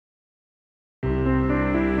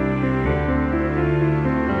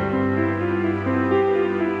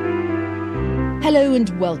Hello and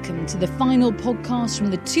welcome to the final podcast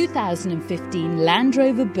from the 2015 Land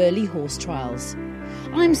Rover Burghley Horse Trials.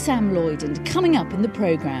 I'm Sam Lloyd, and coming up in the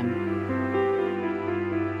programme,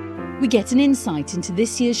 we get an insight into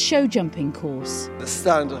this year's show jumping course. The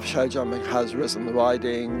standard of show jumping has risen. The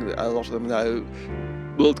riding, a lot of them now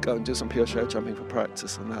will go and do some pure show jumping for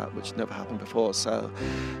practice and that, which never happened before. So,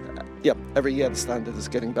 every year the standard is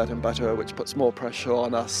getting better and better, which puts more pressure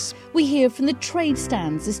on us. We hear from the trade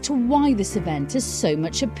stands as to why this event has so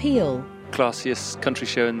much appeal. Classiest country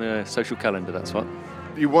show in the social calendar, that's what.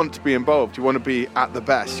 You want to be involved, you want to be at the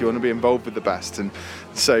best, you want to be involved with the best, and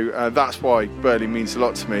so that's why Burghley means a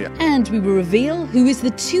lot to me. And we will reveal who is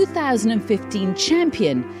the 2015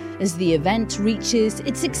 champion as the event reaches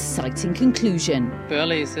its exciting conclusion.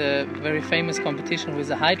 Burghley is a very famous competition with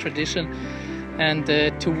a high tradition, and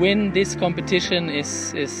to win this competition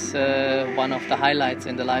is one of the highlights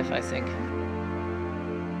in the life, I think.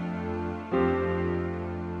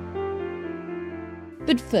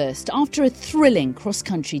 But first, after a thrilling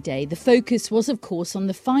cross-country day, the focus was, of course, on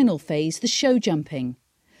the final phase, the show jumping.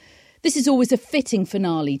 This is always a fitting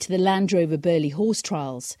finale to the Land Rover Burghley Horse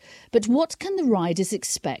Trials. But what can the riders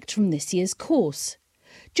expect from this year's course?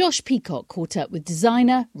 Josh Peacock caught up with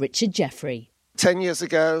designer Richard Jeffrey. 10 years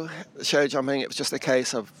ago, show jumping, it was just a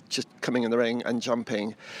case of just coming in the ring and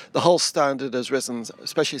jumping. The whole standard has risen,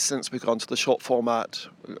 especially since we've gone to the short format,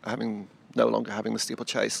 no longer having the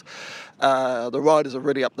steeplechase. The riders are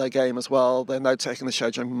really up their game as well. They're now taking the show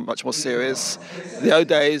jumping much more serious. The old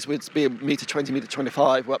days would be metre 20, metre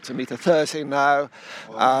 25. We're up to metre 30 now.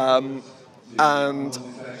 And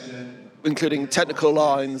including technical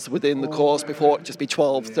lines within the course. Before, it'd just be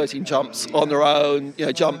 12, 13 jumps on their own,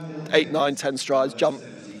 jump 8, 9, 10 strides, jump,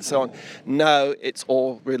 so on. Now it's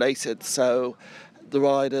all related. So the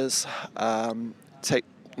riders take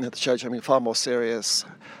the show jumping far more serious.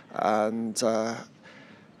 And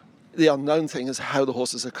the unknown thing is how the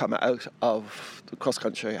horses have come out of the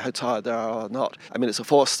cross-country, how tired they are or not. I mean, it's a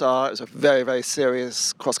 4-star. It was a very, very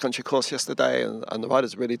serious cross-country course yesterday, and the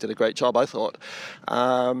riders really did a great job, I thought.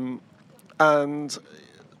 And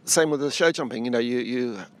same with the show jumping.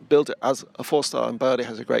 You build it as a 4-star, and Burghley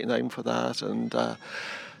has a great name for that. And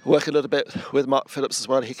work a little bit with Mark Phillips as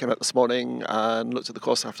well. He came out this morning and looked at the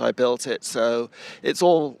course after I built it. So it's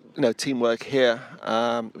all teamwork here,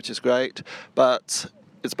 which is great. But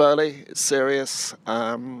it's Burghley, it's serious.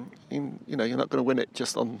 You're not going to win it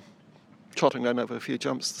just on trotting around over a few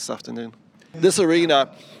jumps this afternoon. This arena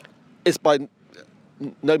is by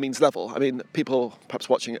no means level. I mean, people perhaps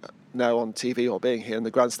watching it now on TV or being here in the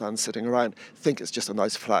grandstand sitting around think it's just a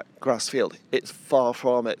nice flat grass field. It's far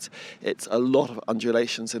from it. It's a lot of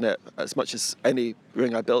undulations in it, as much as any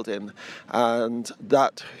ring I build in, and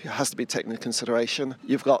that has to be taken into consideration.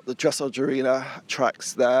 You've got the dressage arena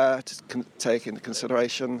tracks there to take into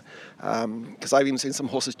consideration, because I've even seen some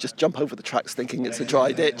horses just jump over the tracks thinking it's a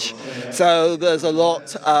dry ditch. So there's a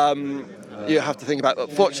lot you have to think about.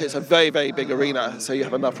 But fortunately, it's a very, very big arena, so you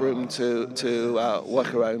have enough room to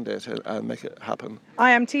work around it and make it happen.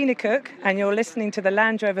 I am Tina Cook, and you're listening to the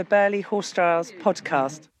Land Rover Burghley Horse Trials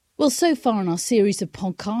podcast. Well, so far in our series of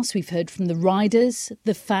podcasts, we've heard from the riders,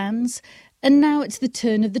 the fans, and now it's the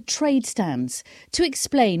turn of the trade stands to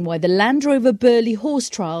explain why the Land Rover Burghley Horse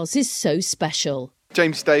Trials is so special.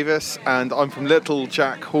 James Davis, and I'm from Little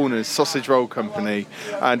Jack Horner's Sausage Roll Company,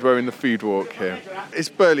 and we're in the food walk here. It's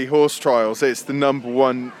Burghley Horse Trials. It's the number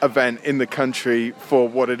one event in the country for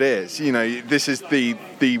what it is. This is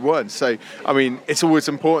the one. So, I mean, it's always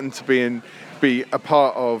important to be a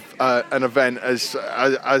part of an event as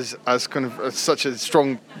kind of such a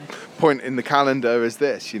strong point in the calendar as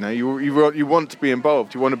this. You want to be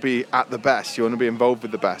involved, you want to be at the best, you want to be involved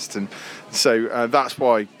with the best, and so that's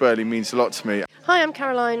why Burghley means a lot to me. Hi, I'm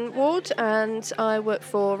Caroline Ward, and I work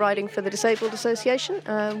for Riding for the Disabled Association.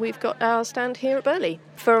 We've got our stand here at Burghley.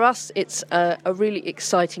 For us, it's a really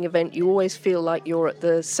exciting event. You always feel like you're at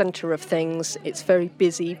the centre of things. It's very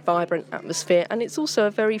busy, vibrant atmosphere, and it's also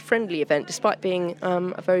a very friendly event. Despite being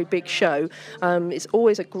a very big show, it's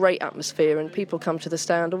always a great atmosphere, and people come to the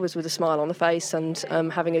stand always with a smile on the face and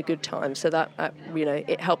having a good time. So that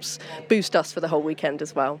it helps boost us for the whole weekend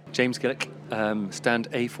as well. James Gillick, stand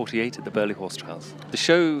A48 at the Burghley Horse Trials. The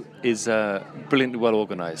show is brilliantly well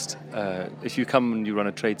organised. If you come and you run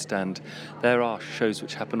a trade stand, there are shows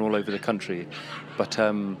which happen all over the country, but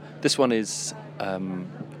this one is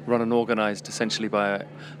run and organised essentially by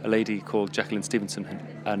a lady called Jacqueline Stevenson,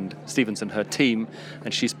 her team,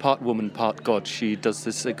 and she's part woman, part God. She does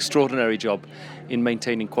this extraordinary job in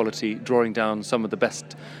maintaining quality, drawing down some of the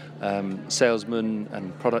best salesmen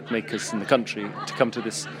and product makers in the country to come to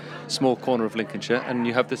this small corner of Lincolnshire, and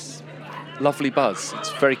you have this lovely buzz.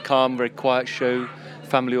 It's a very calm, very quiet show,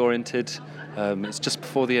 family-oriented. It's just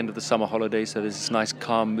before the end of the summer holiday, so there's this nice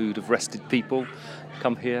calm mood of rested people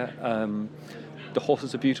come here. The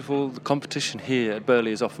horses are beautiful. The competition here at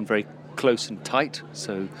Burghley is often very close and tight,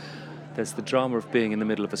 so there's the drama of being in the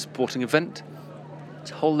middle of a sporting event.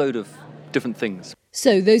 It's a whole load of different things.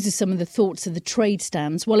 So those are some of the thoughts of the trade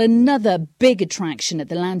stands. Well, another big attraction at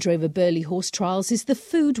the Land Rover Burghley Horse Trials is the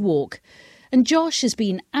food walk. And Josh has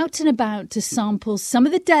been out and about to sample some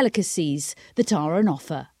of the delicacies that are on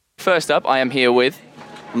offer. First up, I am here with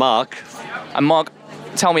Mark. And Mark,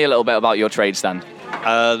 tell me a little bit about your trade stand.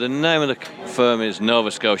 The name of the firm is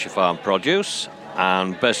Nova Scotia Farm Produce,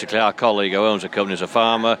 and basically our colleague who owns the company is a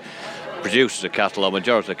farmer, produces the cattle, a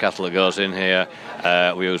majority of the cattle that goes in here.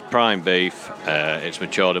 We use prime beef. It's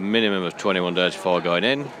matured a minimum of 21 days before going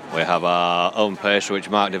in. We have our own pastry, which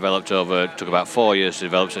Mark developed took about 4 years to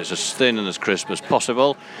develop, so it's as thin and as crisp as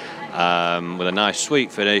possible, with a nice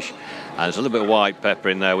sweet finish. And there's a little bit of white pepper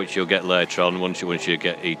in there, which you'll get later on once you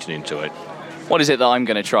get eaten into it. What is it that I'm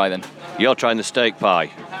going to try then? You're trying the steak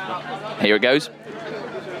pie. Here it goes.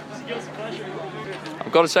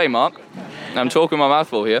 I've got to say, Mark, I'm talking my mouth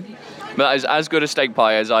full here, but that is as good a steak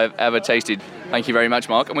pie as I've ever tasted. Thank you very much,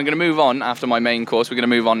 Mark. And we're going to move on after my main course. We're going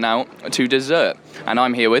to move on now to dessert. And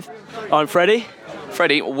I'm here with... I'm Freddie.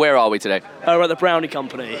 Freddie, where are we today? We're at the Brownie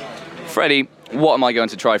Company. Freddie, what am I going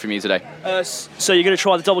to try from you today? So you're going to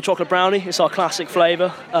try the double chocolate brownie. It's our classic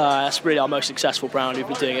flavour. That's really our most successful brownie. We've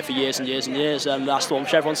been doing it for years and years and years, and that's the one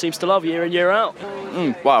which everyone seems to love year in, year out.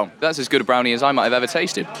 Wow, that's as good a brownie as I might have ever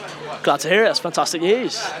tasted. Glad to hear it. That's fantastic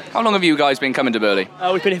news. How long have you guys been coming to Burghley?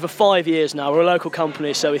 We've been here for 5 years now. We're a local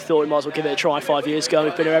company, so we thought we might as well give it a try 5 years ago.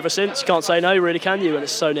 We've been here ever since. You can't say no, really, can you? And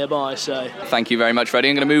it's so nearby, so... Thank you very much, Freddie.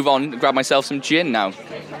 I'm going to move on and grab myself some gin now.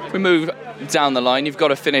 We move down the line. You've got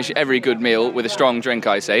to finish every good meal with a strong drink,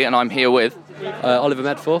 I say, and I'm here with... Oliver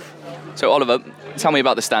Medforth. So, Oliver, tell me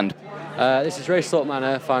about the stand. This is Racethorpe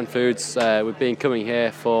Manor Fine Foods. We've been coming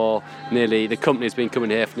here for the company's been coming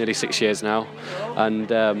here for nearly 6 years now, and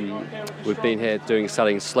we've been here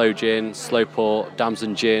selling slow gin, slow port,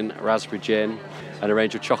 damson gin, raspberry gin, and a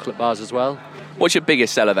range of chocolate bars as well. What's your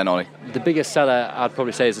biggest seller then, Ollie? The biggest seller I'd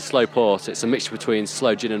probably say is the slow port. It's a mixture between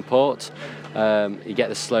slow gin and port. You get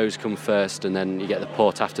the slows come first, and then you get the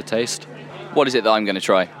port aftertaste. What is it that I'm going to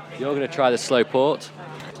try? You're going to try the slow port.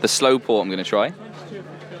 The slow port I'm going to try.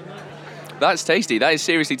 That's tasty. That is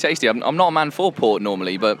seriously tasty. I'm not a man for port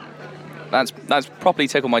normally, but that's properly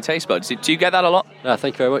tickled my taste buds. Do you get that a lot?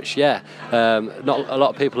 Thank you very much. Yeah, not a lot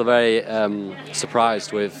of people are very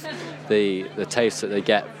surprised with the taste that they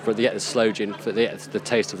get. They get the slow gin, they get the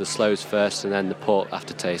taste of the slows first, and then the port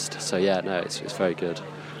aftertaste. So yeah, no, it's very good.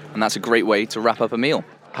 And that's a great way to wrap up a meal.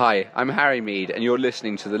 Hi, I'm Harry Mead, and you're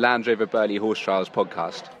listening to the Land Rover Burghley Horse Trials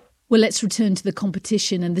podcast. Well, let's return to the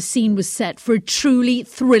competition, and the scene was set for a truly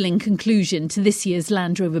thrilling conclusion to this year's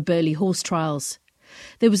Land Rover Burghley Horse Trials.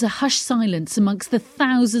 There was a hushed silence amongst the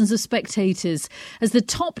thousands of spectators as the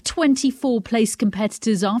top 24 place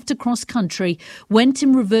competitors after cross-country went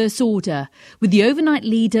in reverse order, with the overnight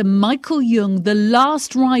leader Michael Young the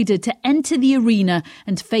last rider to enter the arena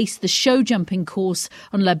and face the show jumping course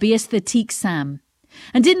on La Biesthetique Sam.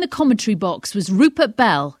 And in the commentary box was Rupert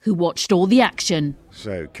Bell, who watched all the action.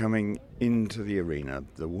 So, coming into the arena,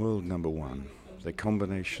 the world number one, the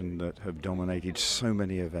combination that have dominated so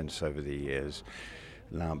many events over the years,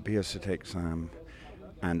 La Biesthetique Sam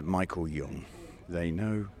and Michael Young. They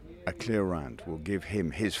know a clear round will give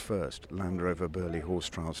him his first Land Rover Burghley Horse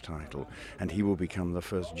Trials title, and he will become the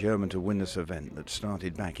first German to win this event that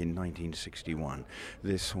started back in 1961.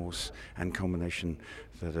 This horse and combination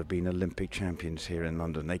that have been Olympic champions here in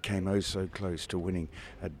London. They came oh so close to winning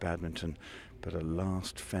at Badminton, but a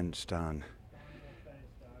last fence down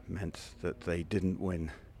meant that they didn't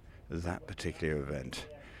win that particular event.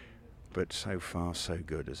 But so far so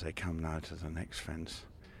good as they come now to the next fence.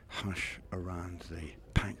 Hush around the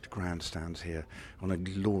packed grandstands here on a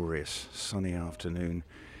glorious sunny afternoon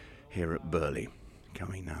here at Burghley.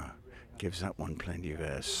 Coming now, gives that one plenty of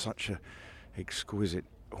air. Such a exquisite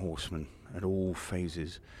horseman at all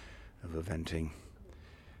phases of eventing.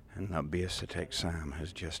 And La Biesthetique Sam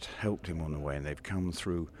has just helped him on the way, and they've come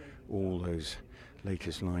through all those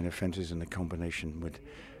latest line of fences in the combination with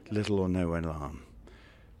little or no alarm.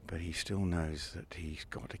 But he still knows that he's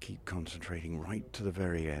got to keep concentrating right to the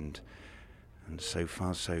very end. And so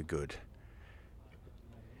far so good.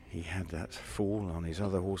 He had that fall on his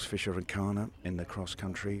other horse, Fisher and Kana, in the cross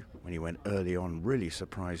country when he went early on, really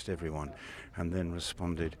surprised everyone, and then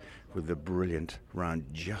responded with the brilliant round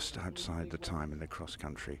just outside the time in the cross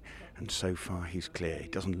country. And so far he's clear.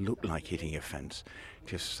 It doesn't look like hitting a fence.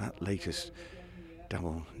 Just that latest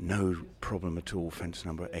double, no problem at all, fence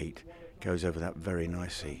number 8, goes over that very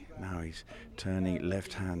nicely. Now he's turning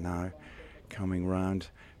left hand now, coming round.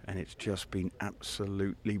 And it's just been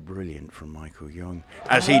absolutely brilliant from Michael Young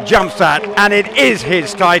as he jumps that, and it is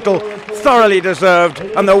his title, thoroughly deserved,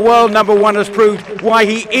 and the world number 1 has proved why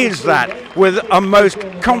he is that, with a most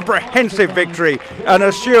comprehensive victory, an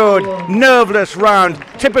assured, nerveless round,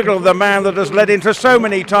 typical of the man that has led into so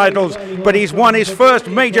many titles, but he's won his first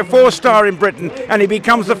major 4-star in Britain, and he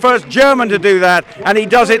becomes the first German to do that, and he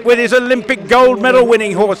does it with his Olympic gold medal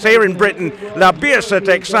winning horse here in Britain, La Birsa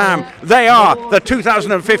Texam. They are the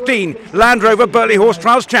 2015 Land Rover Burghley Horse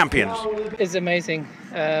Trials champions. It's amazing.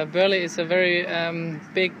 Burghley is a very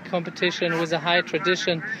big competition with a high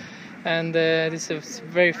tradition, and this is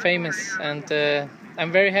very famous, and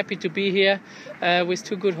I'm very happy to be here with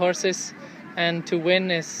 2 good horses, and to win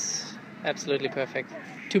is absolutely perfect.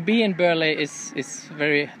 To be in Burghley is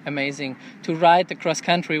very amazing. To ride the cross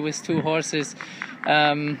country with 2 horses,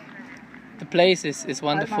 the place is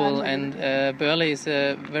wonderful, and Burghley is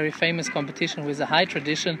a very famous competition with a high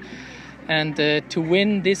tradition, and to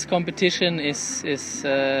win this competition is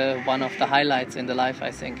one of the highlights in the life, I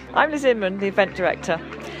think. I'm Liz Inman, the event director.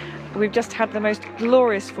 We've just had the most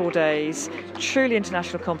glorious 4 days, truly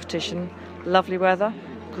international competition, lovely weather,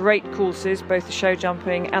 great courses, both the show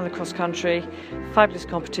jumping and the cross country, fabulous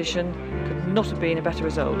competition, could not have been a better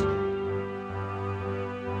result.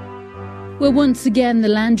 Well, once again, the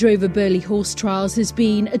Land Rover Burghley Horse Trials has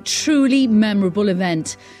been a truly memorable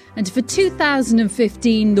event. And for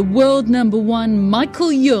 2015, the world number 1,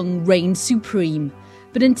 Michael Young, reigned supreme.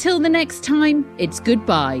 But until the next time, it's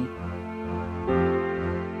goodbye.